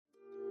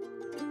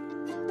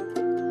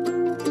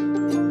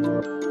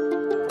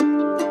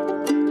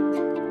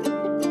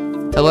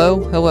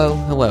Hello,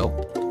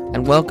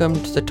 and welcome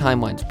to the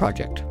Timelines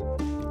Project,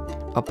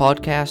 a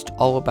podcast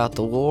all about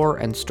the lore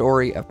and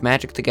story of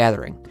Magic the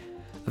Gathering,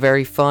 a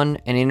very fun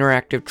and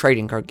interactive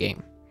trading card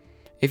game.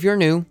 If you're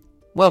new,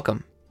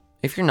 welcome.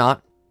 If you're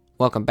not,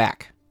 welcome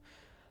back.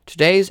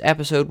 Today's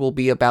episode will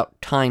be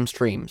about Time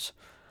Streams,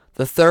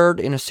 the third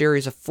in a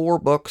series of 4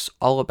 books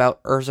all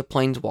about Urza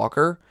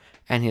Planeswalker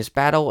and his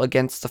battle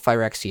against the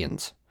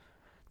Phyrexians.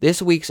 This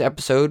week's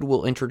episode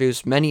will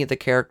introduce many of the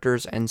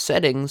characters and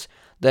settings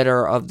that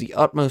are of the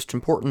utmost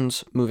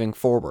importance moving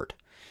forward.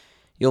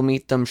 You'll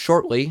meet them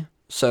shortly,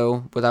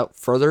 so without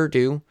further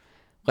ado,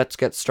 let's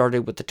get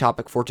started with the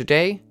topic for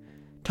today,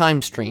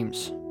 Time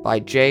Streams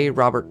by J.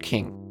 Robert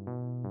King.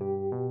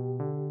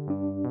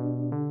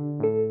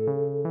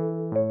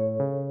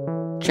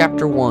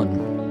 Chapter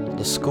 1,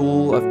 The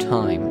School of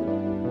Time.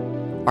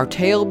 Our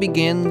tale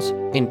begins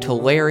in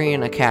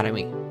Tolarian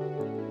Academy.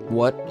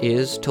 What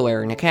is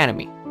Tolarian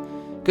Academy?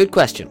 Good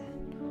question.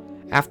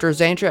 After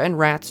Xantcha and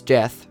Rat's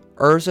death,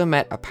 Urza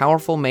met a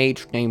powerful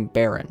mage named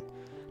Baron.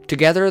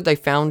 Together they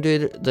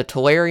founded the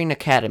Tolarian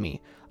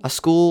Academy, a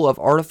school of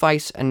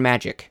artifice and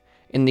magic,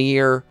 in the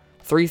year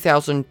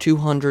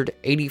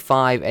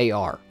 3285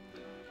 AR.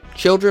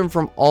 Children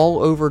from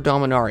all over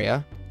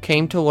Dominaria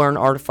came to learn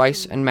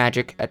artifice and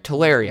magic at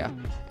Tolaria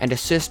and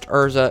assist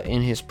Urza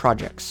in his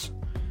projects.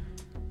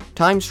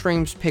 Time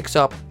Streams picks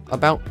up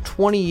about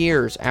 20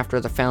 years after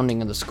the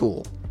founding of the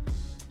school,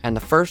 and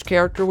the first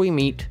character we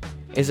meet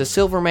is a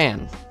Silver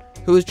Man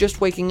who is just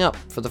waking up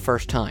for the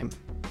first time.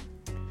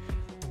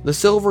 The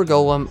Silver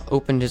Golem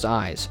opened his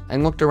eyes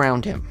and looked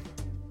around him.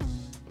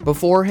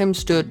 Before him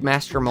stood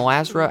Master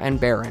Melazra and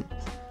Baron.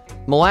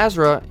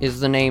 Melazra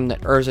is the name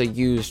that Urza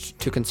used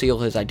to conceal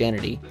his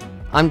identity.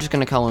 I'm just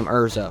going to call him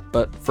Urza,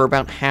 but for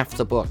about half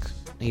the book,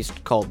 he's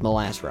called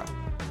Melazra.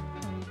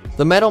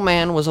 The Metal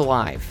Man was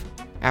alive.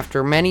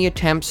 After many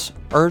attempts,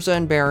 Urza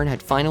and Baron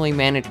had finally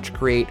managed to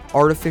create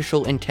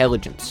artificial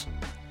intelligence.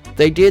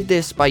 They did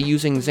this by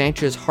using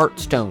Xantcha's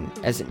Heartstone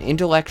as an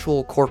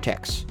intellectual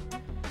cortex.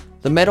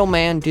 The Metal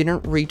Man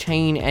didn't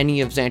retain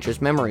any of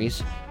Xantcha's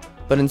memories,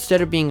 but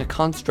instead of being a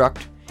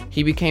construct,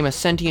 he became a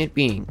sentient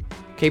being,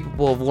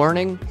 capable of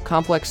learning,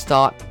 complex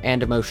thought,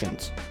 and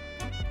emotions.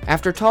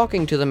 After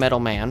talking to the Metal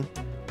Man,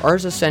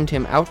 Urza sent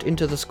him out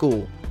into the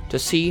school to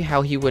see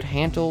how he would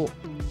handle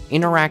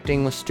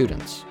interacting with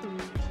students.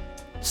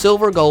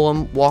 Silver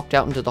Golem walked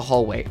out into the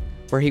hallway,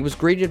 where he was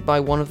greeted by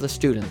one of the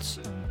students,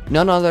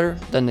 none other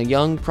than the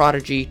young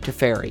prodigy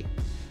Teferi.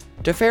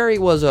 Teferi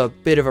was a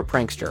bit of a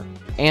prankster,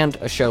 and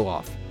a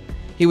show-off.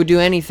 He would do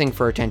anything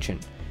for attention,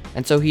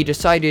 and so he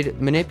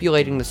decided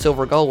manipulating the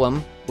Silver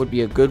Golem would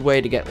be a good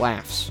way to get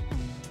laughs.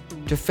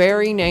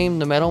 Teferi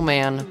named the Metal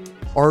Man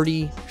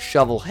Artie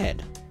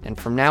Shovelhead, and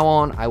from now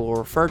on I will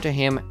refer to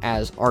him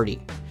as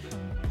Artie.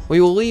 We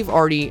will leave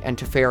Artie and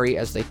Teferi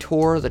as they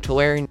tour the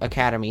Tolarian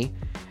Academy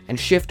and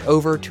shift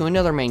over to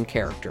another main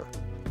character,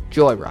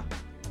 Jhoira.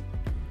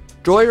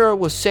 Jhoira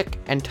was sick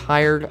and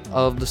tired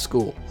of the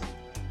school.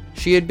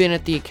 She had been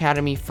at the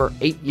academy for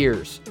 8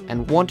 years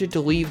and wanted to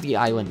leave the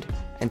island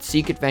and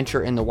seek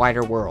adventure in the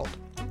wider world.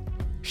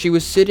 She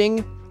was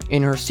sitting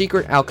in her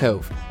secret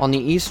alcove on the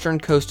eastern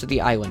coast of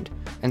the island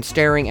and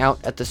staring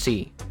out at the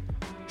sea.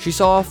 She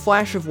saw a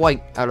flash of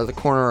white out of the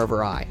corner of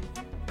her eye.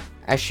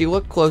 As she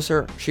looked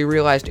closer, she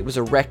realized it was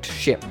a wrecked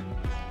ship.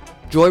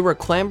 Jhoira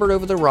clambered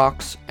over the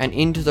rocks and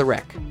into the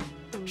wreck.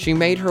 She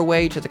made her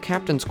way to the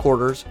captain's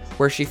quarters,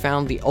 where she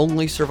found the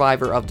only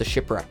survivor of the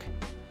shipwreck.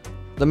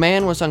 The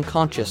man was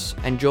unconscious,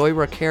 and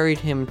Jhoira carried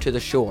him to the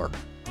shore.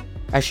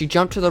 As she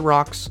jumped to the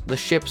rocks, the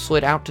ship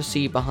slid out to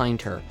sea behind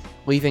her,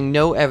 leaving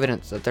no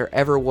evidence that there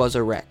ever was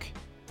a wreck.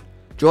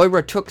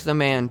 Jhoira took the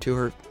man to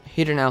her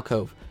hidden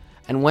alcove,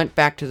 and went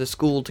back to the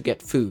school to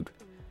get food.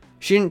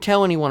 She didn't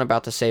tell anyone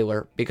about the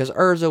sailor, because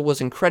Urza was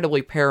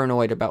incredibly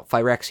paranoid about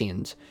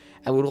Phyrexians,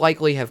 and would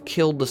likely have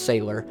killed the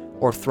sailor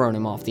or thrown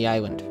him off the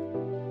island.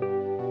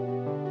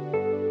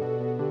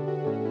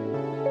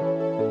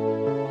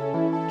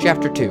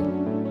 Chapter 2,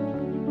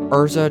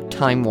 Urza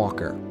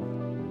Timewalker.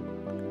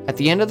 At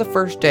the end of the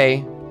first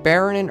day,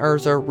 Baron and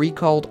Urza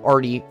recalled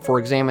Artie for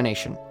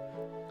examination.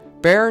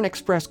 Baron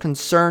expressed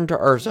concern to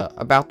Urza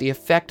about the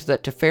effect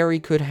that Teferi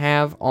could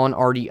have on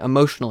Artie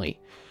emotionally,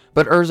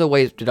 but Urza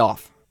waved it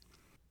off.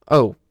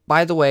 Oh,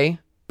 by the way,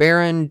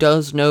 Baron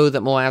does know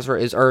that Melazra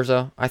is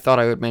Urza. I thought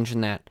I would mention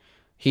that.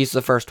 He's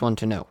the first one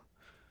to know.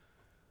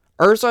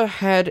 Urza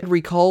had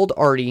recalled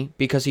Artie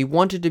because he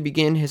wanted to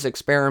begin his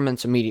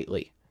experiments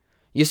immediately.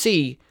 You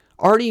see,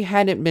 Artie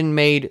hadn't been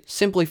made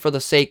simply for the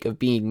sake of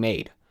being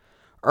made.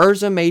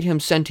 Urza made him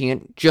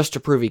sentient just to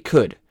prove he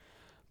could.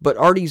 But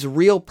Artie's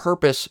real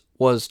purpose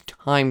was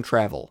time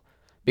travel,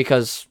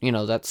 because,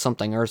 that's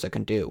something Urza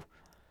can do.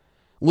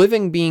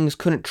 Living beings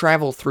couldn't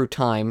travel through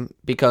time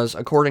because,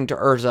 according to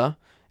Urza,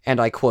 and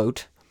I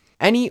quote,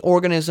 "Any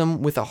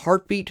organism with a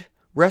heartbeat,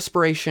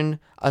 respiration,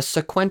 a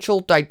sequential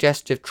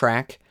digestive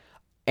tract,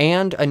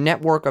 and a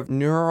network of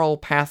neural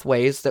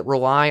pathways that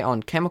rely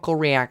on chemical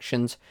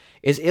reactions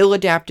is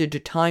ill-adapted to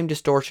time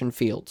distortion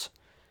fields."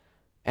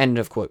 End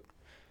of quote.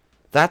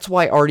 That's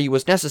why Artie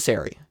was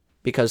necessary,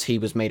 because he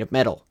was made of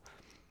metal.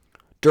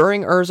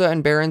 During Urza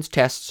and Baron's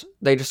tests,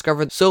 they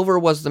discovered silver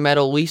was the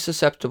metal least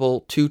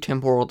susceptible to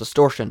temporal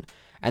distortion,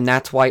 and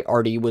that's why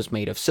Artie was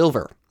made of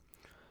silver.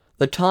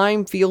 The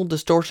time field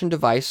distortion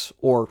device,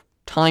 or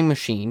time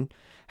machine,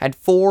 had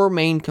 4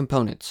 main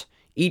components,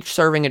 each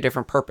serving a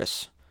different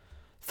purpose.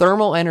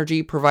 Thermal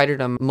energy provided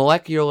a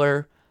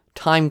molecular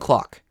time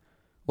clock,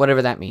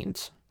 whatever that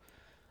means.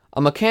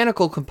 A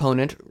mechanical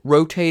component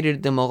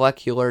rotated the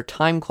molecular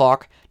time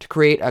clock to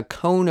create a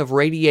cone of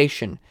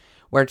radiation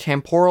where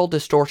temporal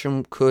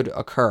distortion could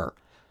occur.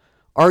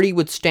 Artie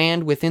would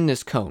stand within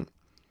this cone.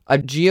 A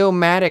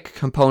geomatic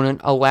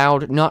component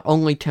allowed not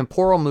only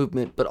temporal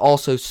movement but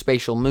also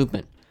spatial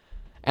movement.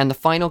 And the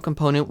final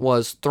component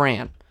was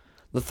Thran.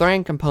 The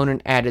Thran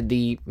component added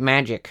the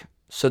magic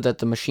so that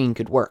the machine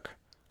could work.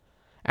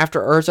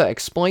 After Urza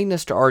explained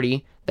this to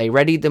Artie, they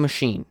readied the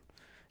machine.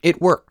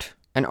 It worked,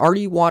 and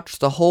Artie watched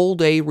the whole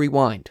day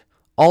rewind,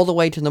 all the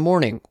way to the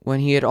morning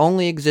when he had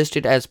only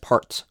existed as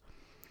parts.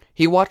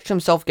 He watched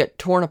himself get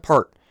torn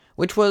apart,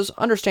 which was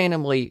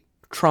understandably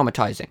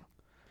traumatizing.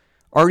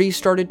 Artie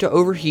started to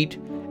overheat,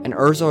 and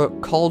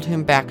Urza called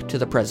him back to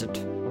the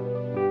present.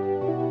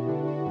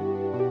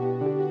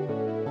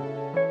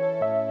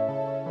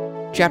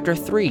 Chapter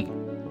 3.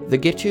 The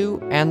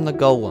Gitu and the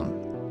Golem.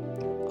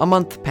 A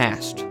month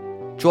passed.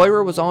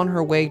 Joyra was on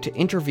her way to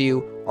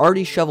interview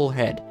Artie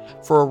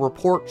Shovelhead for a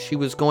report she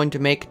was going to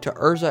make to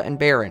Urza and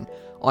Baron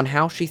on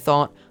how she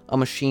thought a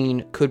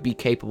machine could be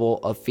capable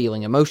of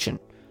feeling emotion.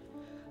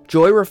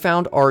 Joyra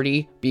found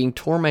Artie being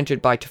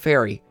tormented by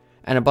Teferi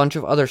and a bunch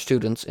of other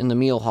students in the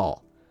meal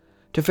hall.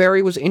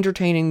 Teferi was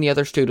entertaining the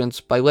other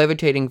students by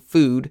levitating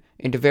food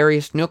into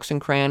various nooks and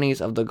crannies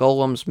of the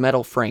golem's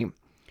metal frame.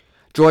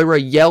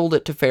 Joyra yelled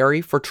at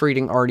Teferi for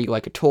treating Artie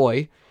like a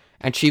toy,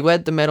 and she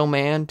led the metal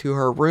man to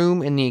her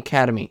room in the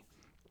academy.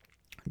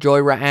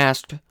 Joyra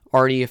asked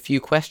Artie a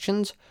few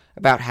questions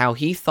about how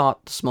he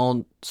thought the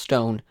small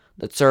stone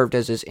that served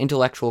as his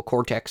intellectual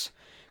cortex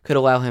could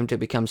allow him to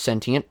become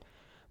sentient,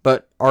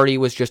 but Artie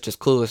was just as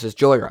clueless as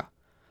Joyra.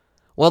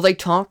 While they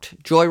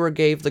talked, Joyra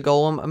gave the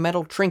golem a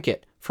metal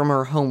trinket from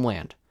her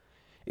homeland.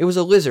 It was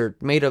a lizard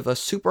made of a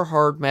super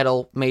hard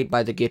metal made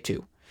by the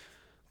Gitu.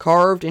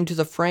 Carved into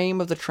the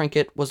frame of the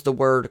trinket was the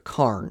word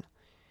Karn.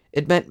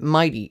 It meant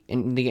mighty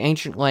in the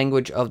ancient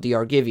language of the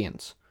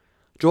Argivians.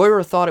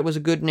 Joyra thought it was a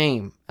good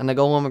name, and the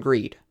golem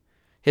agreed.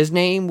 His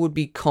name would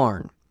be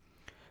Karn.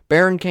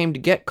 Baron came to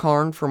get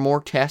Karn for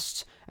more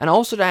tests, and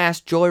also to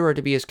ask Joyra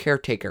to be his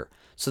caretaker,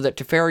 so that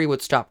Teferi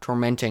would stop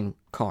tormenting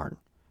Karn.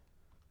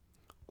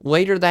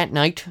 Later that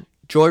night,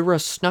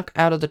 Joyra snuck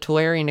out of the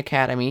Tolarian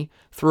Academy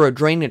through a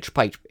drainage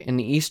pipe in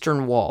the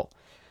eastern wall.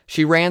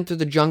 She ran through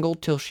the jungle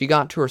till she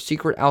got to her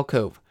secret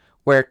alcove,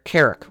 where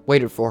Carrick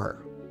waited for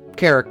her.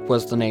 Carrick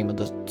was the name of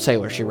the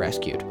sailor she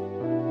rescued.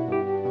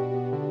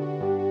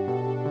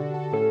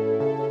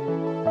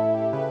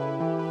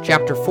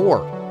 Chapter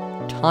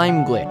 4.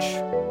 Time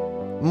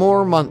Glitch.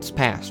 More months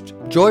passed.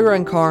 Joyra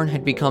and Karn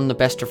had become the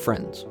best of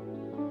friends.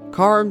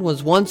 Karn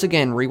was once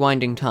again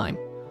rewinding time.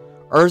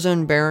 Urza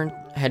and Baron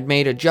had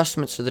made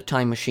adjustments to the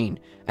time machine,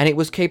 and it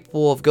was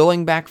capable of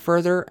going back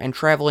further and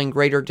traveling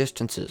greater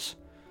distances.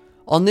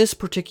 On this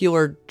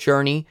particular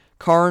journey,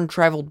 Karn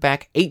traveled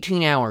back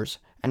 18 hours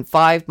and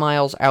 5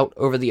 miles out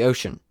over the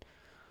ocean.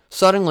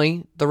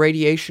 Suddenly, the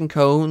radiation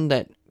cone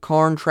that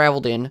Karn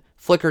traveled in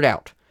flickered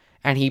out,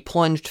 and he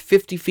plunged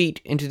 50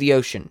 feet into the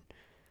ocean.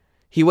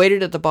 He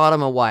waited at the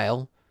bottom a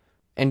while,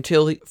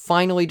 until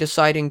finally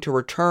deciding to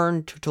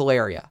return to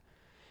Tolaria.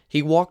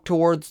 He walked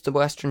towards the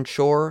western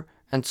shore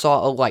and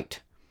saw a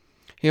light.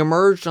 He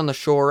emerged on the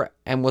shore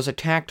and was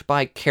attacked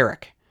by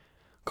Carrick.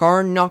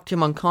 Karn knocked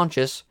him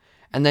unconscious,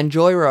 and then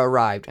Joyra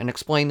arrived and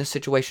explained the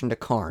situation to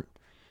Karn.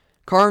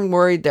 Karn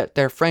worried that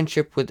their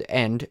friendship would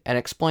end and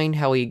explained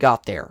how he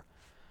got there.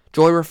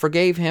 Joyra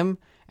forgave him,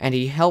 and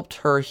he helped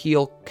her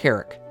heal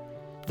Carrick.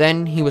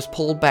 Then he was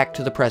pulled back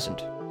to the present.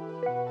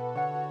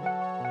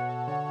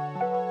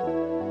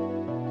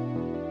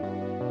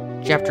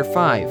 Chapter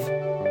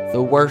 5.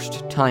 The Worst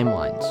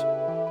Timelines.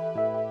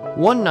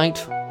 One night,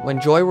 when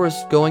Joyra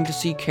was going to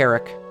see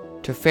Carrick,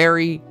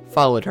 Teferi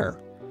followed her.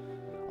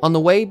 On the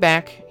way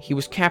back, he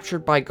was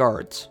captured by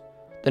guards.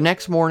 The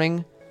next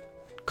morning,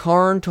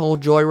 Karn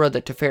told Joyra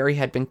that Teferi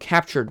had been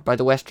captured by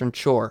the western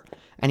shore,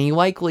 and he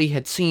likely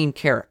had seen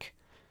Carrick.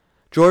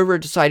 Joyra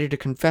decided to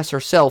confess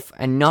herself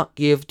and not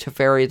give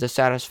Teferi the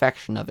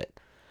satisfaction of it.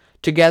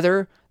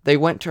 Together, they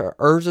went to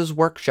Urza's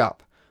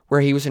workshop,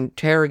 where he was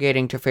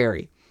interrogating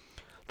Teferi.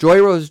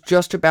 Joyra was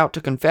just about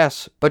to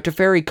confess, but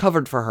Teferi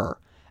covered for her,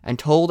 and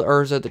told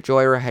Urza that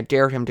Joyra had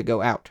dared him to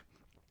go out.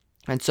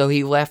 And so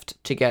he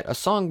left to get a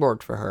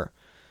songboard for her.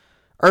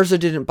 Urza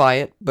didn't buy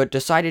it, but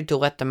decided to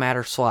let the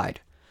matter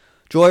slide.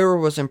 Joyra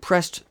was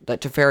impressed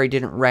that Teferi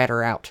didn't rat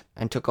her out,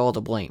 and took all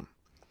the blame.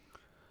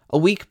 A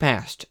week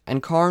passed,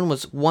 and Karn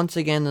was once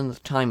again in the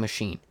time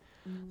machine.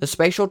 The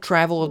spatial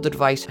travel of the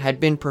device had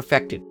been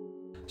perfected,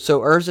 so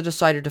Urza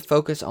decided to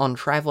focus on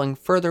traveling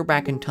further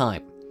back in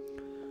time.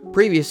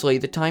 Previously,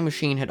 the time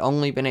machine had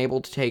only been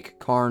able to take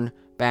Karn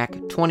back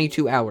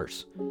 22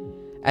 hours.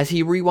 As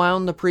he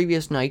rewound the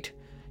previous night,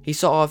 he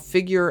saw a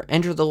figure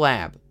enter the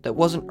lab that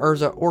wasn't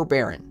Urza or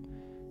Baron.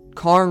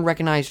 Karn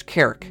recognized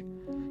Carrick.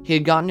 He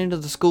had gotten into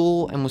the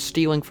school and was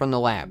stealing from the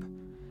lab.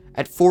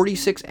 At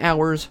 46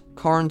 hours,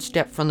 Karn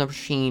stepped from the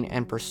machine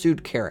and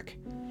pursued Carrick.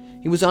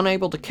 He was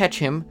unable to catch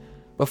him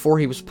before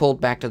he was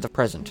pulled back to the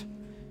present.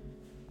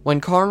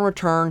 When Karn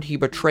returned, he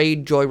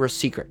betrayed Joyra's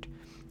secret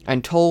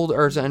and told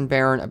Urza and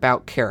Baron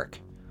about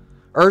Carrick.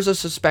 Urza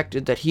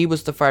suspected that he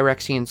was the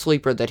Phyrexian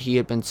sleeper that he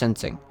had been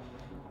sensing.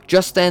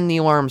 Just then, the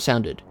alarm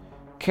sounded.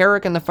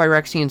 Carrick and the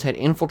Phyrexians had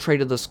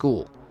infiltrated the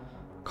school.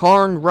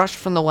 Karn rushed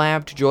from the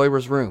lab to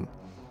Joyra's room,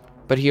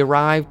 but he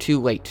arrived too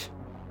late.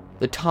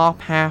 The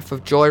top half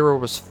of Joyra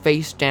was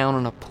face down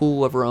in a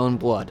pool of her own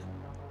blood.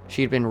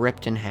 She had been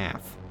ripped in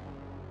half.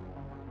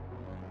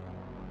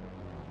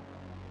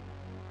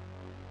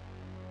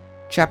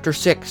 Chapter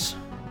 6,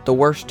 The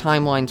Worst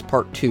Timelines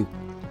Part 2.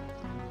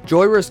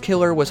 Joyra's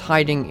killer was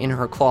hiding in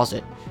her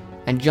closet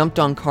and jumped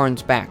on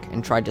Karn's back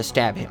and tried to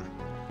stab him.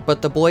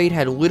 But the blade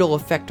had little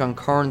effect on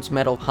Karn's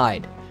metal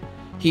hide.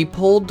 He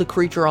pulled the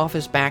creature off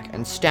his back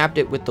and stabbed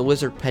it with the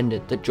lizard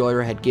pendant that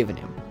Joyra had given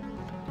him.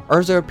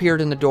 Urza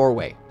appeared in the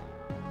doorway.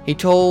 He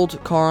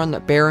told Karn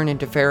that Baron and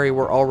Teferi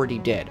were already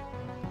dead,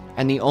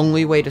 and the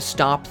only way to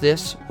stop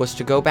this was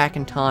to go back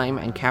in time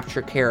and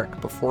capture Carrick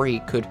before he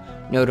could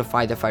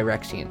notify the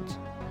Phyrexians.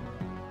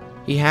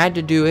 He had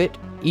to do it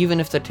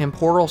even if the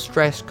temporal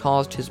stress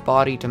caused his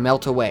body to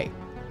melt away.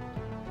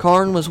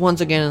 Karn was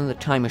once again in the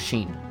time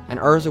machine, and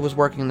Urza was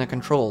working the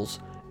controls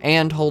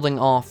and holding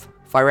off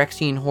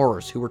Phyrexian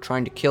horrors who were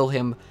trying to kill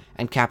him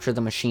and capture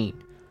the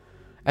machine.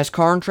 As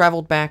Karn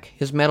traveled back,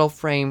 his metal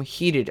frame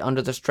heated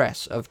under the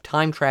stress of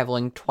time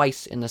traveling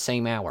twice in the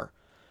same hour.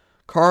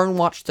 Karn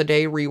watched the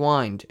day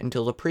rewind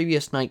until the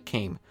previous night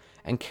came,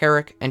 and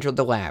Carrick entered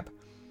the lab.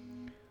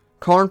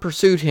 Karn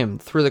pursued him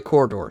through the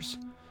corridors.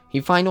 He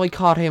finally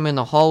caught him in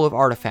the Hall of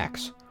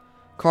Artifacts.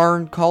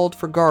 Karn called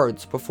for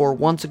guards before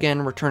once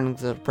again returning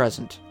to the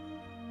present.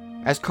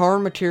 As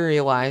Karn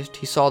materialized,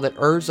 he saw that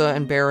Urza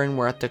and Baron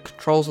were at the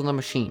controls of the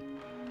machine.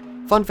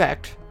 Fun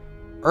fact,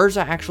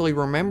 Urza actually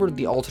remembered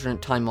the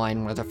alternate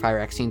timeline where the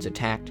Phyrexians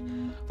attacked,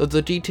 though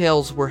the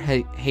details were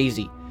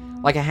hazy,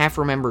 like a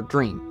half-remembered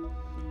dream.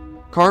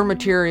 Karn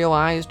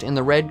materialized in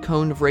the red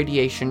cone of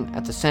radiation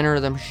at the center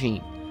of the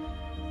machine.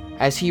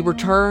 As he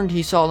returned,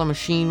 he saw the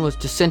machine was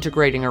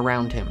disintegrating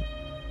around him.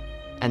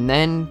 And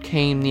then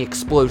came the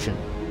explosion.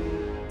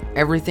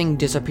 Everything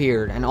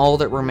disappeared, and all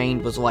that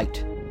remained was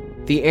light.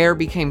 The air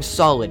became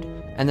solid,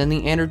 and then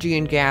the energy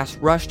and gas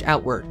rushed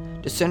outward,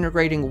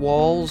 disintegrating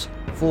walls,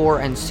 floor,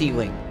 and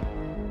ceiling.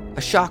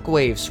 A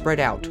shockwave spread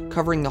out,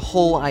 covering the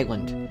whole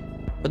island.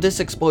 But this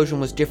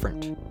explosion was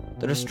different.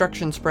 The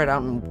destruction spread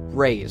out in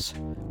rays.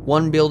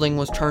 One building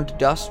was turned to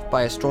dust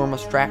by a storm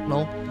of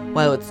shrapnel,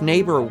 while its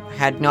neighbor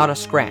had not a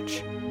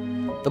scratch.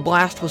 The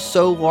blast was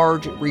so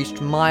large it reached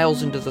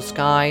miles into the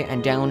sky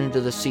and down into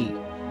the sea.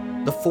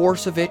 The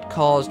force of it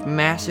caused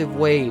massive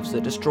waves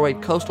that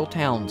destroyed coastal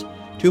towns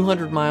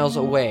 200 miles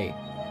away.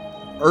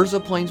 Urza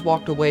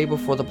planeswalked away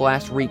before the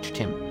blast reached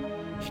him.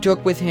 He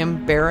took with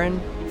him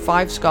Baron,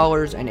 5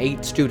 scholars, and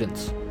 8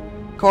 students.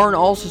 Karn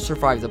also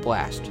survived the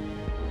blast.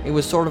 It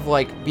was sort of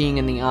like being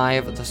in the eye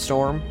of the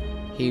storm.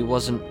 He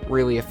wasn't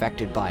really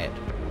affected by it.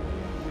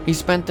 He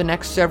spent the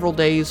next several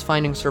days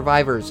finding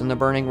survivors in the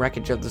burning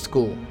wreckage of the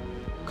school.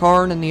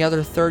 Karn and the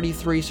other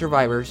 33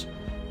 survivors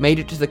made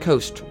it to the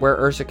coast where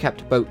Urza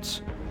kept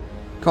boats.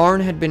 Karn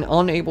had been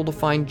unable to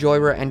find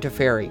Joyra and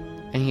Teferi,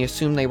 and he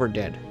assumed they were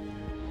dead.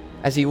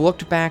 As he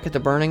looked back at the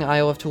burning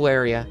Isle of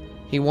Teleria,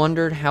 he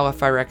wondered how a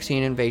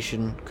Phyrexian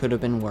invasion could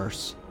have been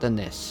worse than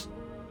this.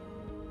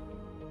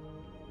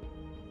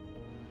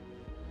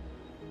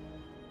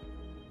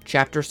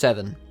 Chapter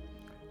 7,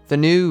 The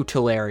New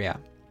Teleria.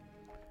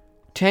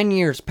 10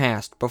 years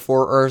passed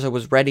before Urza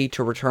was ready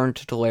to return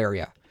to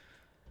Teleria.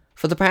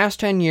 For the past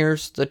 10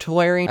 years, the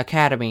Telerian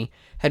Academy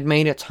had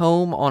made its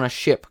home on a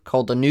ship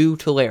called the New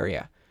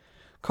Teleria.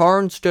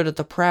 Karn stood at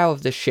the prow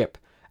of this ship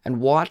and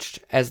watched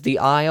as the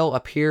isle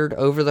appeared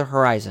over the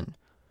horizon.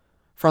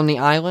 From the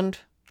island,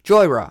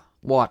 Joyra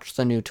watched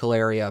the New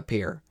Teleria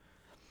appear.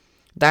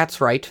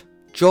 That's right,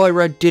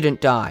 Joyra didn't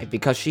die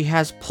because she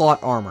has plot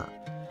armor.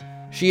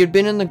 She had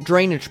been in the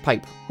drainage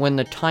pipe when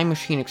the time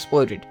machine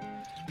exploded.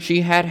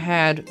 She had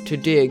had to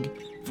dig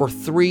for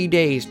 3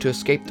 days to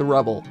escape the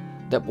rubble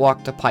that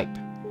blocked the pipe.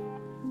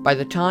 By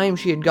the time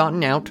she had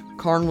gotten out,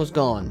 Karn was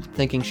gone,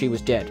 thinking she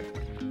was dead.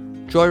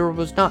 Joyra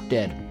was not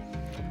dead.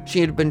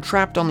 She had been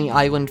trapped on the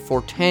island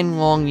for 10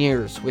 long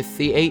years with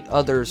the 8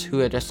 others who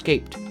had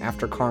escaped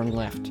after Karn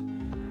left.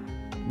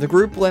 The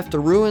group left the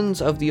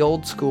ruins of the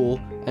old school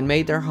and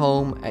made their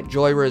home at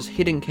Joyra's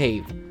hidden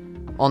cave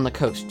on the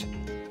coast.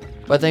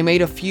 But they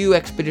made a few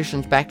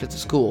expeditions back to the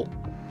school.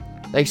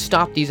 They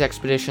stopped these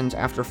expeditions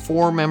after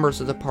 4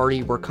 members of the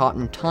party were caught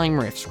in time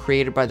rifts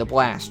created by the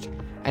blast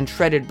and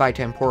shredded by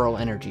temporal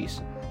energies.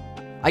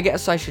 I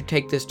guess I should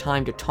take this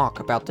time to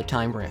talk about the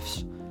time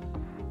rifts.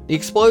 The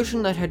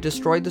explosion that had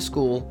destroyed the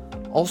school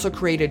also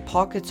created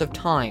pockets of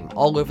time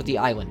all over the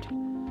island.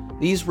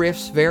 These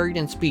rifts varied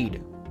in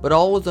speed, but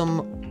all of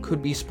them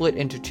could be split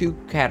into two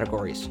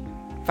categories: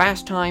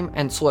 fast time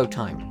and slow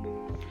time.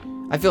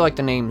 I feel like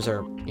the names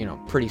are,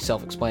 pretty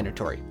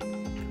self-explanatory.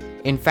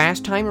 In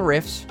fast time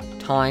rifts,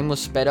 time was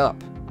sped up.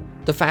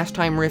 The fast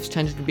time rifts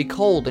tended to be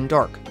cold and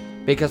dark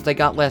because they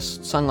got less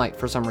sunlight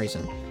for some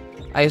reason.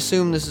 I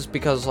assume this is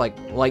because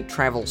light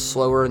travels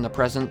slower in the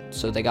present,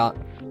 so they got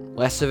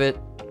less of it.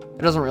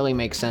 It doesn't really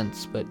make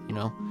sense, but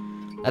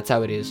that's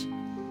how it is.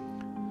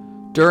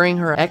 During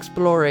her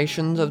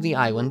explorations of the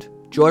island,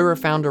 Joyra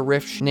found a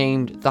rift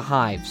named the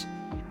Hives.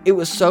 It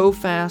was so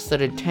fast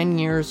that in 10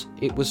 years,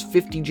 it was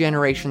 50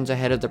 generations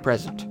ahead of the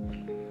present.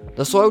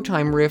 The slow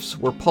time rifts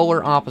were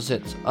polar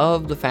opposites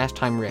of the fast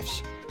time rifts,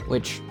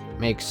 which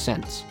makes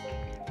sense.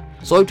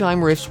 Slow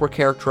time rifts were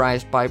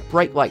characterized by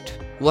bright light,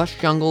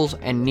 lush jungles,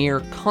 and near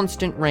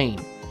constant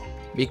rain.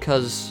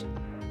 Because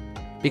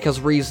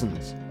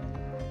reasons.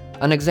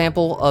 An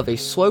example of a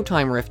slow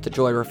time rift that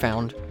Joyra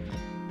found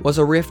was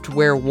a rift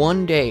where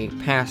 1 day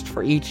passed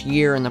for each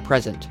year in the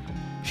present.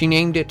 She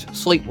named it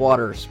Slate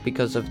Waters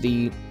because of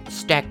the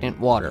stagnant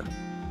water.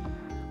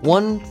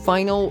 One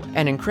final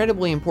and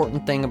incredibly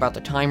important thing about the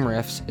time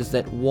rifts is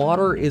that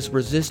water is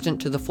resistant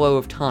to the flow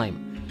of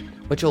time,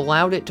 which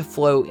allowed it to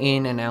flow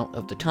in and out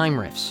of the time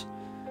rifts.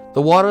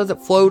 The water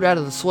that flowed out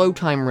of the slow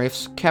time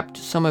rifts kept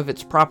some of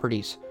its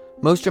properties,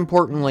 most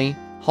importantly,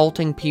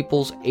 halting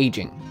people's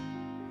aging.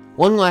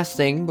 One last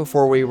thing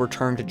before we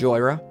return to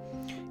Joyra.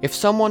 If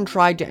someone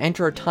tried to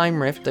enter a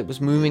time rift that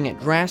was moving at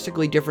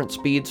drastically different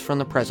speeds from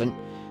the present,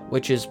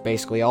 which is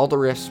basically all the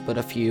rifts but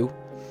a few,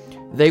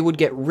 they would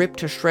get ripped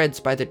to shreds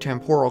by the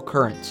temporal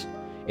currents.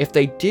 If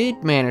they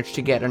did manage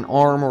to get an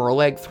arm or a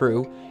leg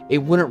through, it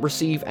wouldn't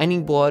receive any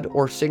blood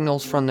or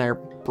signals from their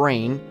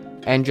brain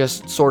and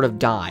just sort of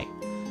die,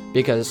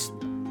 because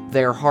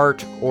their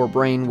heart or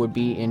brain would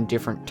be in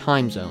different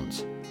time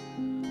zones.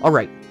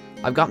 Alright,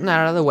 I've gotten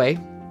that out of the way.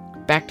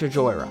 Back to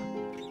Joyra.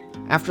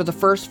 After the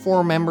first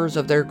 4 members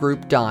of their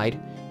group died,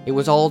 it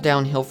was all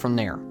downhill from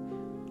there.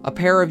 A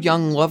pair of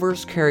young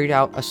lovers carried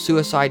out a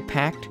suicide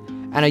pact,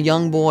 and a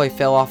young boy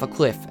fell off a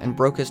cliff and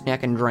broke his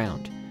neck and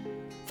drowned.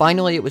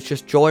 Finally, it was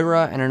just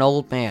Joyra and an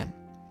old man.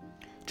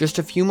 Just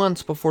a few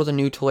months before the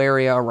new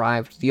Teleria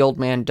arrived, the old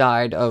man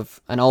died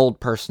of an old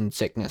person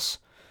sickness.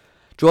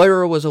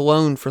 Joyra was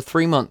alone for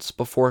 3 months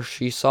before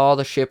she saw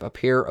the ship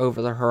appear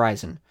over the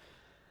horizon.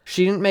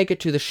 She didn't make it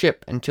to the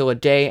ship until a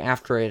day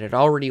after it had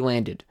already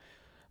landed.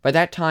 By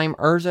that time,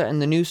 Urza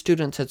and the new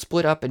students had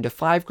split up into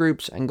 5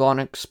 groups and gone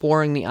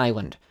exploring the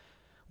island,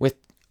 with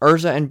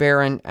Urza and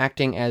Baron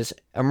acting as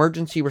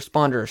emergency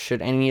responders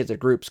should any of the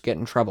groups get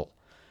in trouble.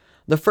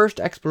 The first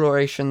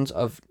explorations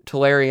of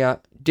Teleria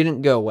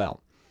didn't go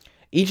well.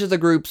 Each of the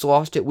groups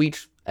lost at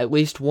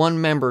least one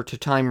member to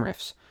time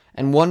rifts,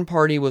 and one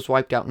party was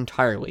wiped out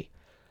entirely.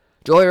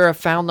 Joyra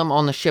found them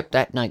on the ship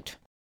that night.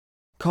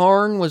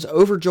 Karn was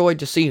overjoyed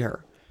to see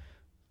her,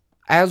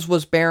 as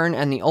was Baron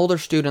and the older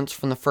students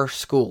from the first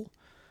school.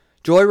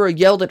 Joyra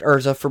yelled at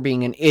Urza for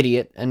being an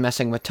idiot and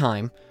messing with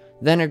time,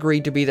 then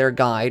agreed to be their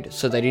guide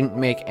so they didn't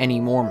make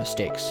any more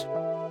mistakes.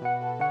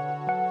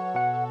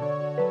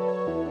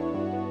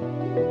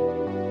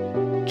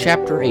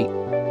 Chapter 8: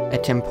 A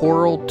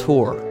Temporal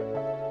Tour.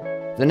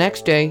 The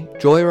next day,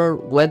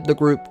 Joyra led the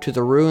group to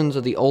the ruins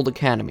of the old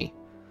academy.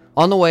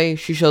 On the way,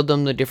 she showed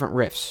them the different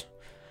rifts.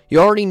 You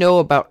already know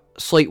about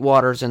Slate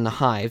Waters and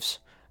the Hives,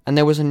 and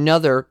there was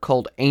another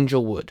called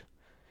Angelwood.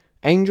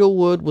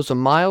 Angelwood was a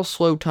mild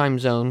slow time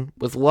zone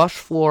with lush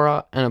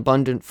flora and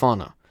abundant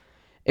fauna.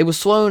 It was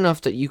slow enough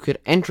that you could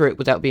enter it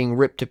without being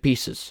ripped to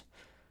pieces.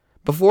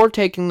 Before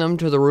taking them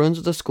to the ruins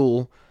of the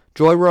school,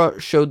 Joyra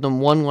showed them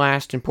one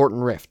last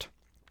important rift.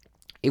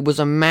 It was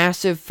a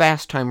massive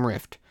fast time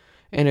rift,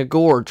 in a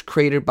gorge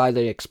created by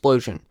the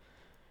explosion.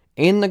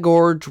 In the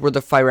gorge were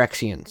the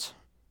Phyrexians.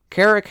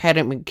 Carrick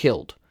hadn't been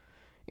killed.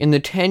 In the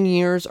 10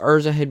 years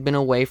Urza had been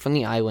away from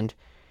the island,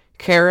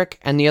 Carrick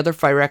and the other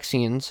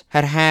Phyrexians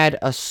had had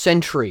a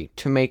century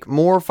to make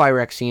more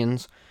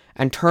Phyrexians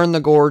and turn the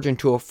gorge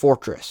into a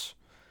fortress.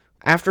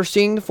 After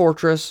seeing the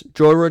fortress,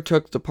 Joyra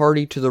took the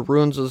party to the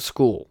ruins of the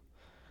school.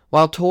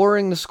 While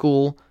touring the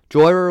school,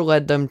 Joyra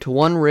led them to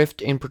one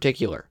rift in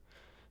particular.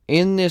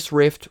 In this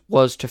rift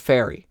was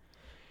Teferi.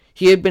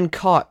 He had been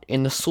caught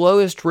in the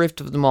slowest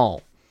rift of them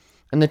all.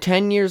 In the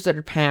 10 years that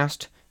had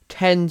passed,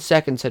 10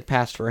 seconds had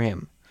passed for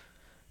him.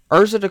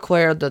 Urza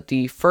declared that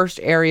the first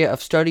area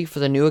of study for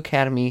the new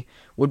academy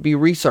would be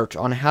research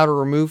on how to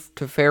remove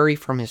Teferi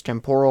from his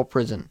temporal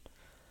prison.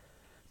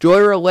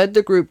 Joyra led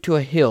the group to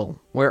a hill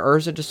where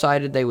Urza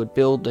decided they would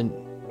build the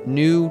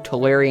new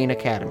Telerian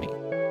Academy.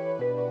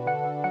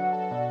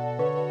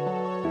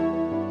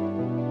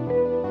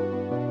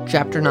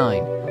 Chapter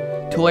 9: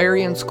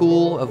 Telerian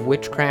School of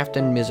Witchcraft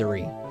and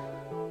Misery.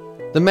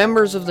 The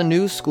members of the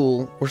new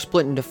school were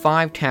split into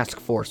 5 task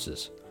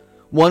forces.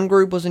 One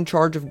group was in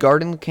charge of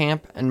guarding the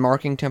camp and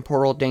marking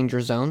temporal danger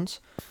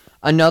zones.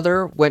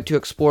 Another went to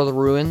explore the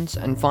ruins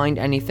and find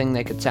anything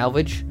they could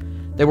salvage.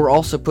 They were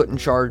also put in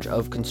charge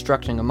of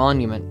constructing a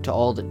monument to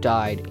all that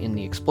died in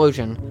the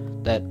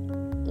explosion that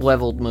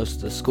leveled most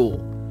of the school.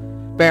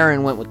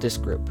 Baron went with this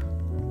group.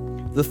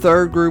 The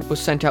third group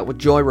was sent out with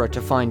Joyra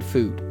to find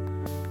food.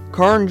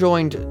 Karn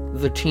joined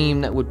the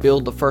team that would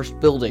build the first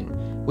building,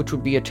 which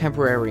would be a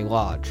temporary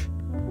lodge.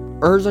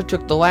 Urza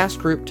took the last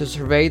group to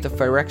survey the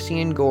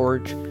Phyrexian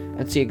Gorge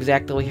and see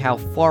exactly how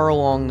far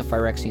along the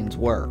Phyrexians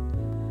were.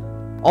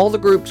 All the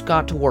groups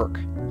got to work,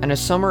 and as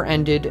summer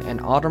ended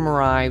and autumn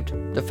arrived,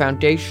 the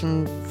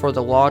foundation for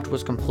the lodge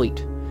was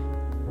complete.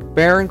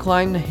 Baron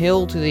climbed the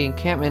hill to the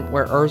encampment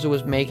where Urza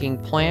was making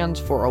plans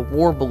for a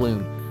war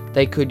balloon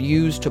they could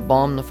use to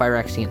bomb the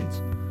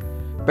Phyrexians.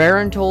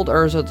 Baron told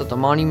Urza that the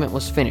monument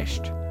was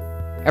finished.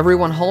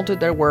 Everyone halted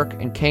their work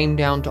and came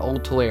down to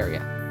Old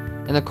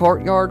Teleria. In the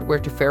courtyard where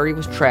Teferi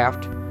was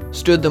trapped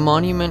stood the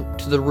monument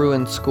to the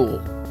ruined school.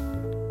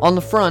 On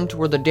the front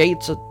were the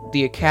dates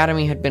the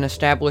academy had been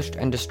established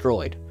and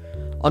destroyed.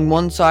 On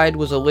one side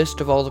was a list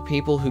of all the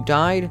people who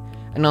died,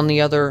 and on the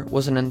other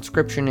was an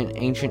inscription in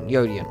ancient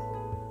Yodian.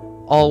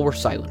 All were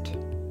silent.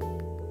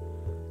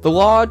 The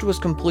lodge was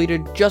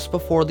completed just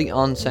before the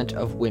onset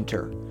of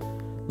winter.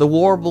 The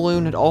war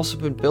balloon had also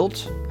been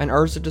built, and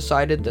Urza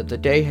decided that the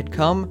day had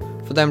come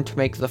for them to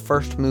make the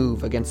first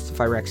move against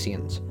the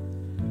Phyrexians.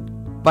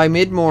 By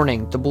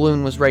mid-morning, the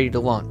balloon was ready to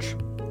launch.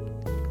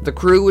 The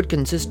crew would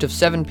consist of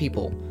 7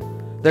 people.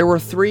 There were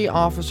 3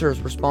 officers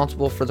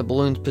responsible for the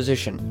balloon's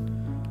position.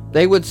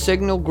 They would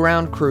signal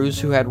ground crews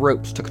who had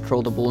ropes to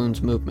control the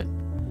balloon's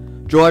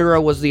movement. Joyra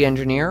was the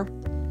engineer,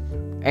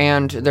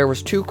 and there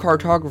was 2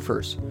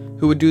 cartographers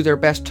who would do their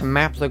best to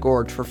map the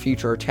gorge for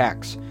future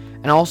attacks,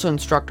 and also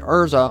instruct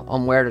Urza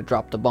on where to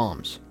drop the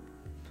bombs.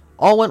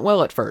 All went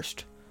well at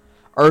first.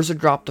 Urza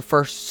dropped the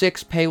first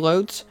 6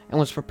 payloads and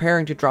was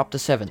preparing to drop the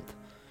 7th.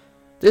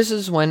 This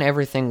is when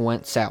everything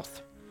went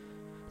south.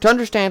 To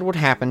understand what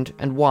happened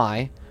and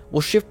why, we'll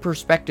shift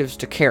perspectives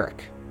to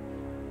Carrick.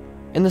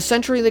 In the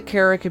century that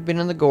Carrick had been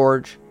in the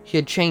gorge, he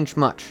had changed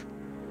much.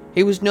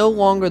 He was no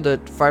longer the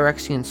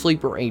Phyrexian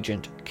sleeper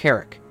agent,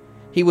 Carrick.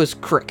 He was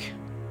Crick.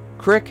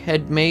 Crick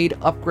had made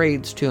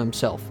upgrades to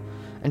himself,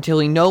 until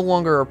he no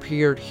longer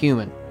appeared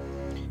human.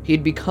 He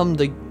had become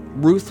the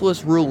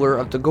ruthless ruler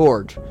of the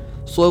gorge,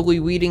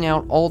 slowly weeding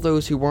out all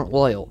those who weren't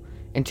loyal,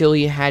 until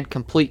he had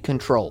complete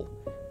control.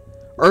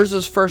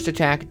 Urza's first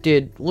attack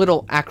did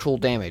little actual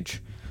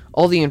damage.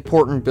 All the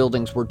important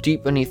buildings were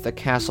deep beneath the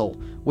castle,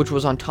 which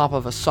was on top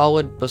of a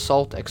solid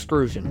basalt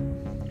extrusion.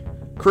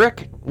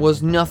 Crick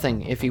was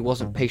nothing if he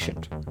wasn't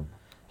patient.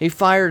 He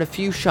fired a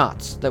few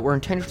shots that were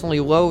intentionally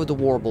low of the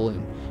war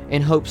balloon,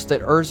 in hopes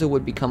that Urza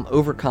would become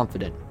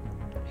overconfident.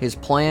 His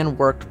plan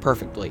worked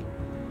perfectly.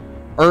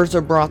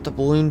 Urza brought the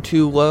balloon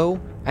too low,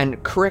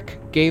 and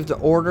Crick gave the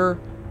order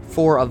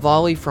for a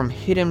volley from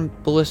hidden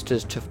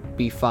ballistas to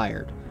be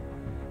fired.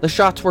 The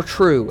shots were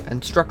true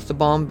and struck the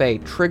bomb bay,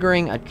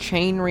 triggering a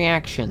chain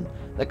reaction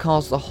that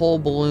caused the whole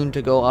balloon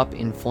to go up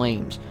in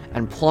flames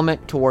and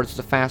plummet towards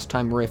the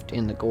fast-time rift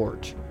in the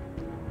gorge.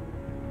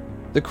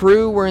 The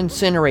crew were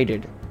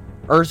incinerated.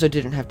 Urza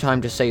didn't have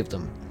time to save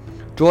them.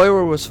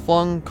 Joyra was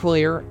flung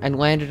clear and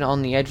landed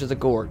on the edge of the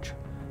gorge.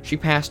 She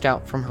passed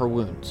out from her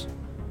wounds,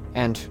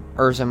 and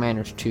Urza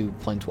managed to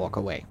planeswalk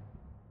away.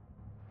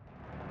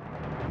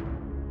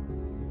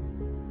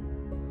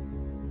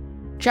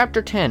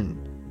 Chapter 10.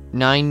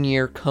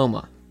 9-Year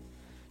Coma.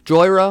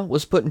 Joyra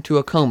was put into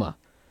a coma.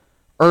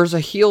 Urza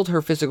healed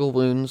her physical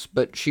wounds,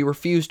 but she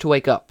refused to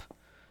wake up.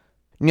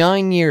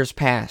 9 years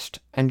passed,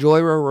 and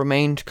Joyra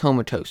remained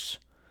comatose.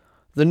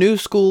 The new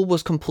school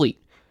was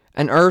complete,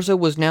 and Urza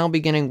was now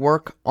beginning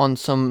work on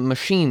some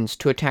machines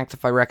to attack the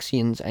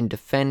Phyrexians and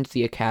defend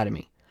the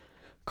academy.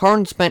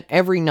 Karn spent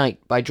every night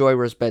by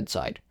Joyra's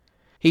bedside.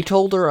 He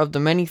told her of the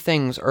many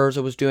things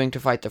Urza was doing to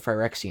fight the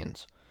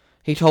Phyrexians.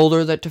 He told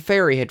her that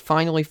Teferi had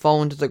finally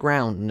fallen to the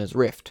ground in his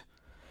rift.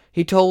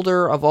 He told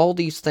her of all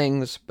these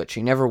things, but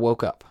she never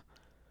woke up.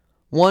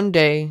 One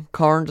day,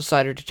 Karn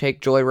decided to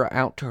take Joyra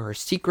out to her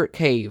secret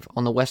cave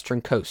on the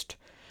western coast,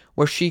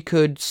 where she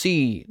could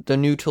see the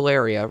new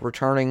Teleria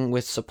returning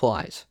with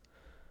supplies.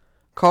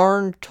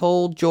 Karn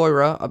told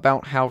Joyra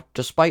about how,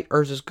 despite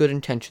Urza's good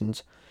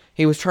intentions,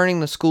 he was turning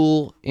the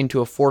school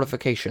into a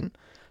fortification,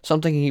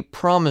 something he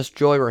promised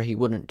Joyra he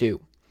wouldn't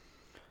do.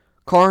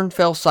 Karn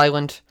fell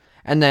silent,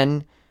 and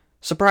then,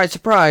 surprise,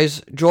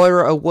 surprise,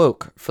 Joyra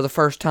awoke for the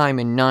first time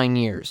in 9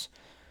 years.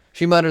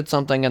 She muttered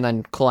something and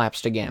then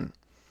collapsed again.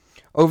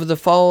 Over the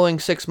following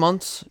 6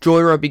 months,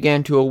 Joyra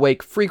began to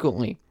awake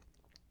frequently,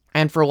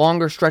 and for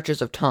longer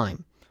stretches of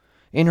time.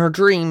 In her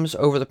dreams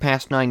over the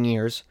past 9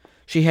 years,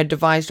 she had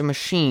devised a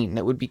machine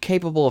that would be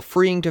capable of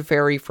freeing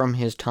Teferi from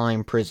his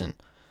time prison.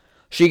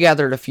 She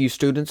gathered a few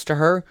students to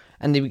her,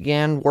 and they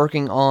began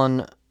working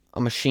on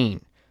a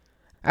machine.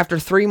 After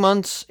 3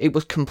 months, it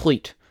was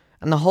complete,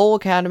 and the whole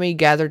academy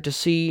gathered to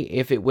see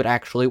if it would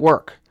actually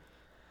work.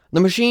 The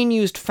machine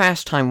used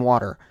fast-time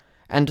water,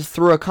 and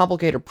through a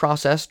complicated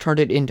process turned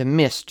it into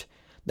mist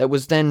that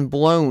was then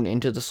blown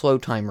into the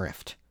slow-time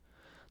rift.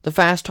 The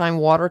fast-time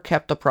water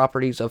kept the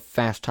properties of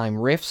fast-time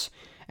rifts,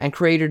 and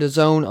created a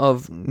zone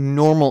of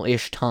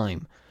normal-ish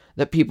time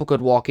that people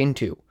could walk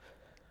into.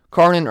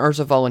 Karn and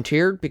Urza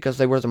volunteered because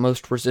they were the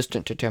most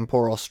resistant to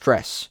temporal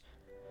stress.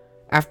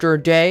 After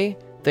a day,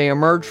 they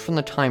emerged from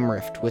the time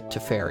rift with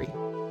Teferi.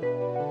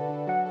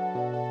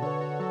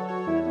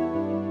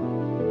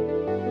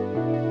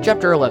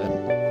 Chapter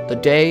 11. The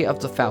Day of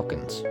the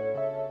Falcons.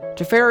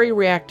 Teferi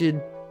reacted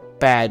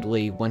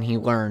badly when he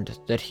learned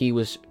that he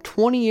was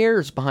 20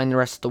 years behind the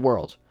rest of the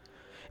world.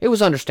 It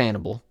was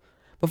understandable.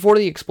 Before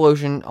the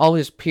explosion, all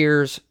his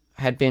peers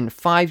had been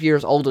 5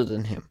 years older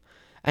than him,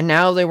 and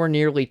now they were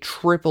nearly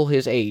triple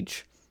his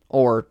age,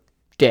 or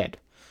dead.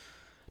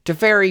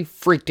 Teferi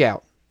freaked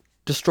out,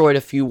 destroyed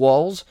a few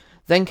walls,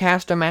 then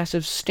cast a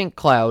massive stink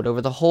cloud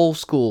over the whole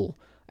school,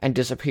 and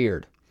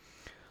disappeared.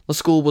 The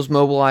school was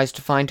mobilized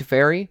to find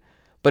Teferi,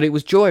 but it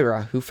was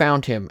Joyra who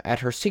found him at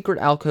her secret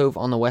alcove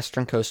on the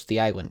western coast of the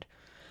island.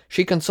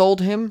 She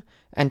consoled him,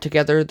 and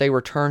together they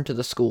returned to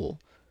the school.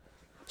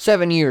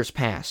 7 years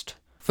passed.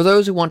 For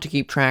those who want to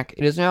keep track,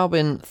 it has now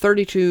been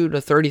 32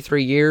 to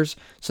 33 years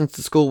since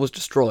the school was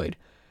destroyed,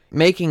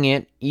 making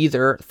it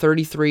either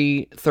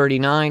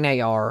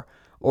 3339 AR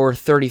or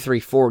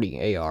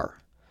 3340 AR.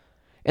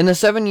 In the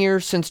 7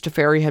 years since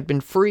Teferi had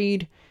been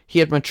freed, he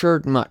had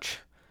matured much.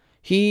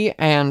 He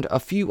and a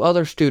few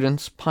other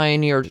students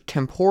pioneered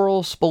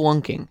temporal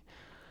spelunking.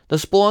 The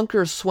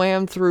spelunkers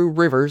swam through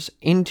rivers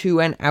into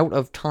and out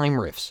of time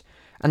rifts,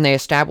 and they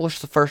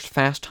established the first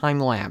fast time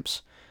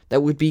labs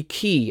that would be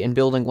key in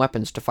building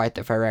weapons to fight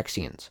the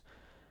Phyrexians.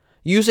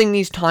 Using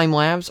these time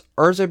labs,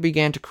 Urza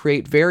began to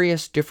create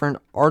various different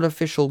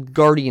artificial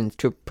guardians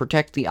to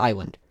protect the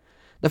island.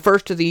 The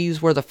first of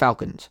these were the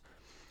Falcons.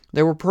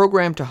 They were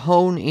programmed to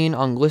hone in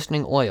on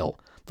glistening oil,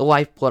 the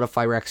lifeblood of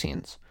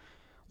Phyrexians.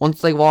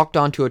 Once they locked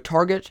onto a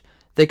target,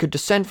 they could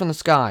descend from the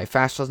sky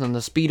faster than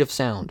the speed of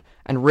sound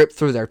and rip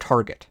through their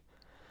target.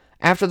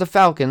 After the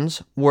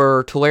Falcons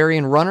were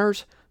Tolarian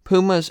runners,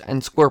 pumas,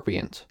 and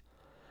scorpions.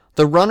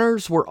 The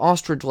runners were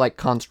ostrich-like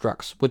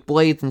constructs with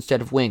blades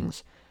instead of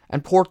wings,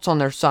 and ports on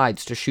their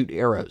sides to shoot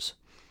arrows.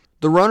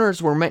 The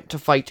runners were meant to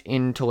fight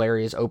in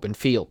Tolaria's open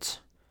fields.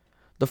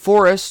 The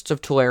forests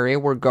of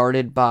Tolaria were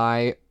guarded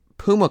by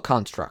puma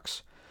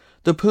constructs.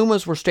 The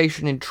pumas were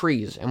stationed in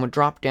trees and would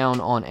drop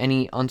down on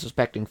any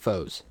unsuspecting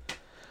foes.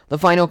 The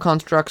final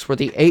constructs were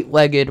the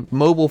 8-legged,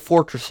 mobile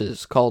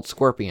fortresses called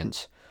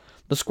scorpions.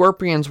 The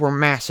scorpions were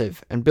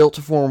massive and built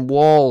to form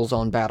walls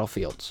on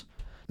battlefields.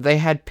 They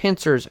had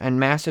pincers and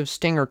massive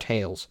stinger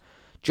tails,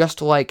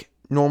 just like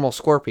normal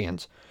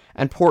scorpions,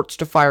 and ports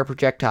to fire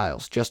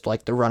projectiles, just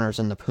like the runners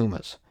and the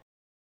pumas.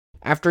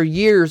 After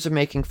years of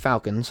making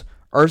falcons,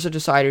 Urza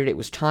decided it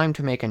was time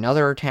to make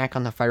another attack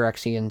on the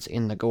Phyrexians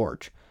in the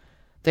gorge.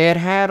 They had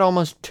had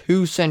almost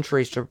 2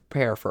 centuries to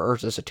prepare for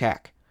Urza's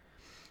attack.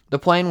 The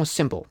plan was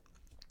simple.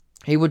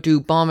 He would do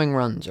bombing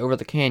runs over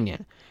the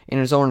canyon in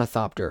his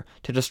ornithopter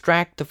to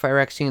distract the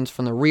Phyrexians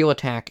from the real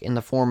attack in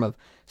the form of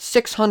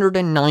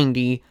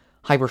 690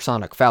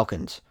 hypersonic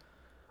falcons.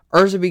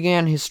 Urza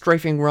began his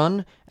strafing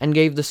run and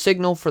gave the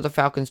signal for the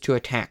falcons to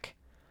attack.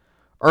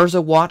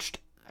 Urza watched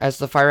as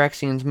the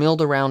Phyrexians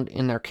milled around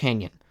in their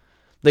canyon.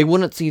 They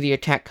wouldn't see the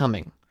attack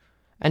coming,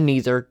 and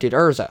neither did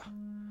Urza.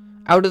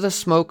 Out of the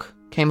smoke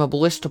came a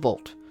ballista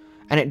bolt,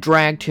 and it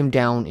dragged him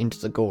down into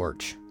the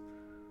gorge.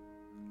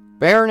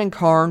 Baron and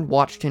Karn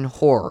watched in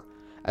horror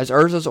as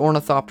Urza's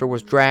ornithopter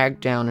was dragged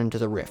down into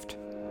the rift.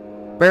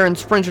 Baron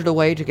sprinted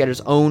away to get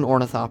his own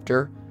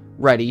ornithopter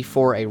ready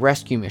for a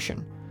rescue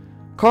mission.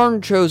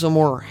 Karn chose a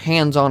more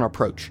hands-on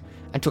approach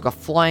and took a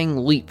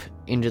flying leap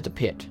into the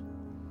pit.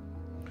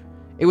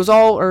 It was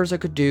all Urza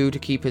could do to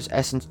keep his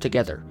essence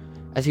together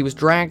as he was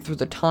dragged through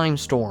the time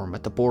storm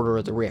at the border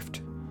of the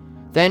rift.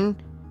 Then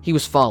he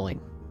was falling.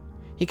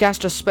 He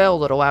cast a spell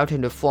that allowed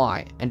him to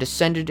fly and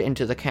descended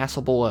into the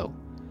castle below.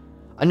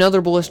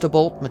 Another ballista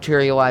bolt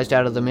materialized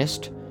out of the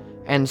mist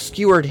and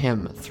skewered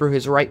him through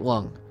his right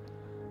lung.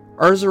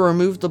 Urza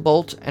removed the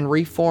bolt and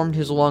reformed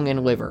his lung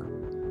and liver.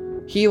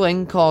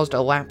 Healing caused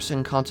a lapse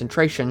in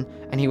concentration,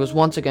 and he was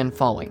once again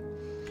falling.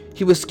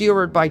 He was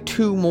skewered by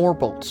 2 more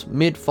bolts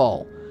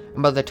mid-fall,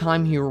 and by the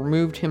time he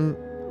removed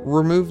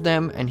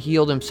them and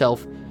healed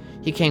himself,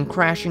 he came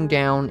crashing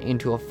down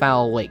into a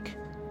foul lake.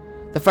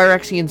 The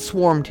Phyrexians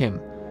swarmed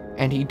him,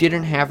 and he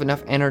didn't have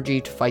enough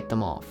energy to fight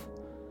them off.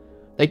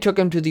 They took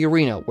him to the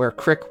arena where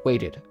Crick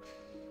waited.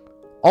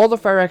 All the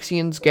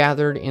Phyrexians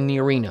gathered in the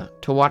arena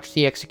to watch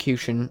the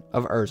execution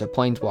of Urza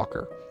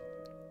Planeswalker.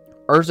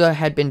 Urza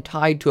had been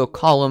tied to a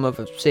column of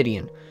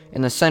obsidian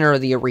in the center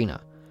of the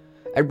arena.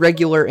 At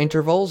regular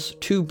intervals,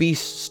 2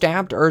 beasts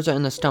stabbed Urza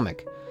in the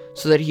stomach,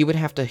 so that he would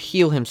have to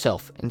heal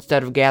himself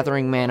instead of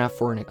gathering mana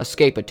for an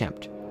escape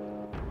attempt.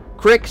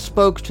 Crick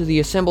spoke to the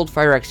assembled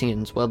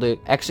Phyrexians while the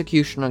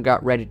executioner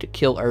got ready to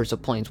kill Urza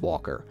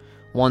Planeswalker,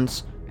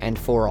 once and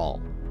for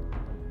all.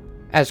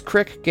 As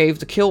Crick gave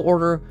the kill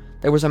order,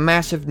 there was a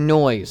massive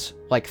noise,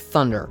 like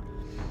thunder,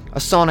 a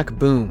sonic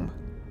boom.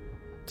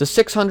 The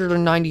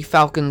 690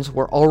 falcons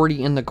were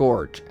already in the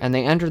gorge, and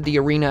they entered the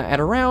arena at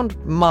around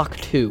Mach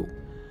 2.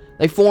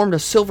 They formed a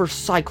silver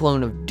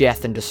cyclone of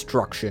death and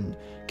destruction,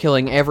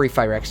 killing every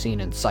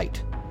Phyrexian in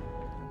sight.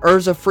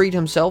 Urza freed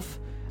himself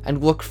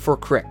and looked for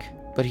Crick,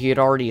 but he had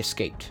already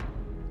escaped.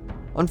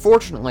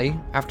 Unfortunately,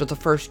 after the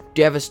first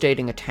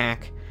devastating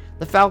attack,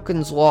 the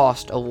Falcons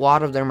lost a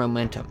lot of their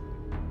momentum.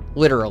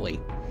 Literally.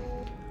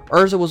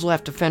 Urza was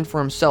left to fend for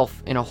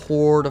himself in a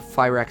horde of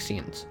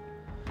Phyrexians.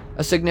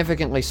 A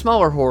significantly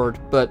smaller horde,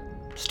 but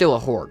still a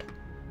horde.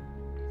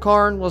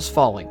 Karn was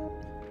falling.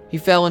 He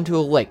fell into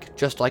a lake,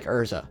 just like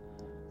Urza,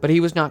 but he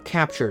was not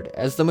captured,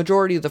 as the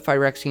majority of the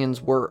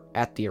Phyrexians were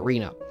at the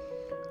arena.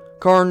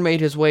 Karn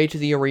made his way to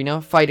the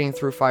arena, fighting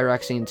through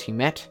Phyrexians he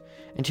met,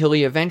 until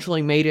he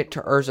eventually made it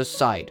to Urza's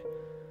side.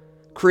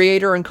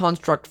 Creator and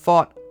Construct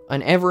fought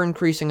an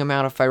ever-increasing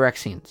amount of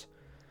Phyrexians.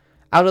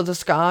 Out of the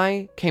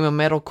sky came a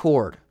metal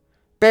cord.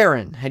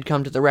 Baron had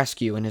come to the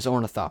rescue in his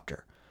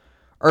ornithopter.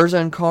 Urza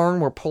and Karn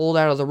were pulled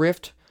out of the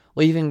rift,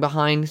 leaving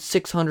behind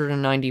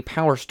 690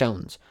 power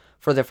stones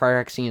for the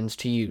Phyrexians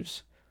to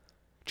use.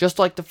 Just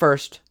like the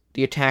first,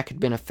 the attack had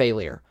been a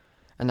failure,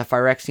 and the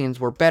Phyrexians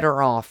were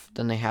better off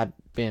than they had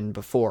been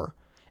before,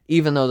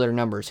 even though their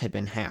numbers had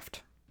been halved.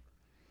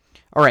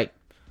 Alright,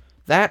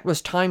 that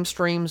was Time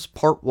Streams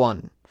Part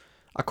 1.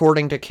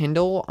 According to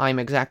Kindle, I'm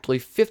exactly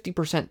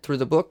 50% through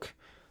the book,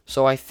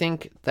 so I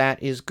think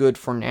that is good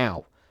for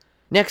now.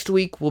 Next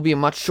week will be a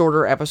much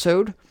shorter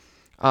episode.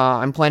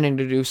 I'm planning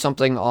to do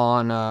something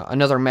on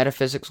another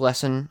metaphysics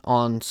lesson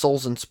on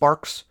souls and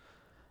sparks.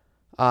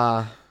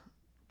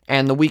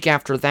 And the week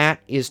after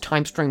that is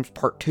Time Streams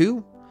Part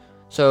 2,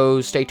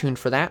 so stay tuned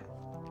for that.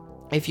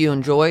 If you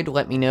enjoyed,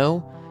 let me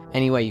know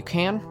any way you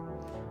can.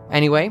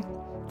 Anyway,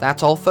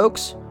 that's all,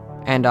 folks,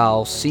 and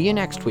I'll see you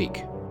next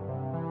week.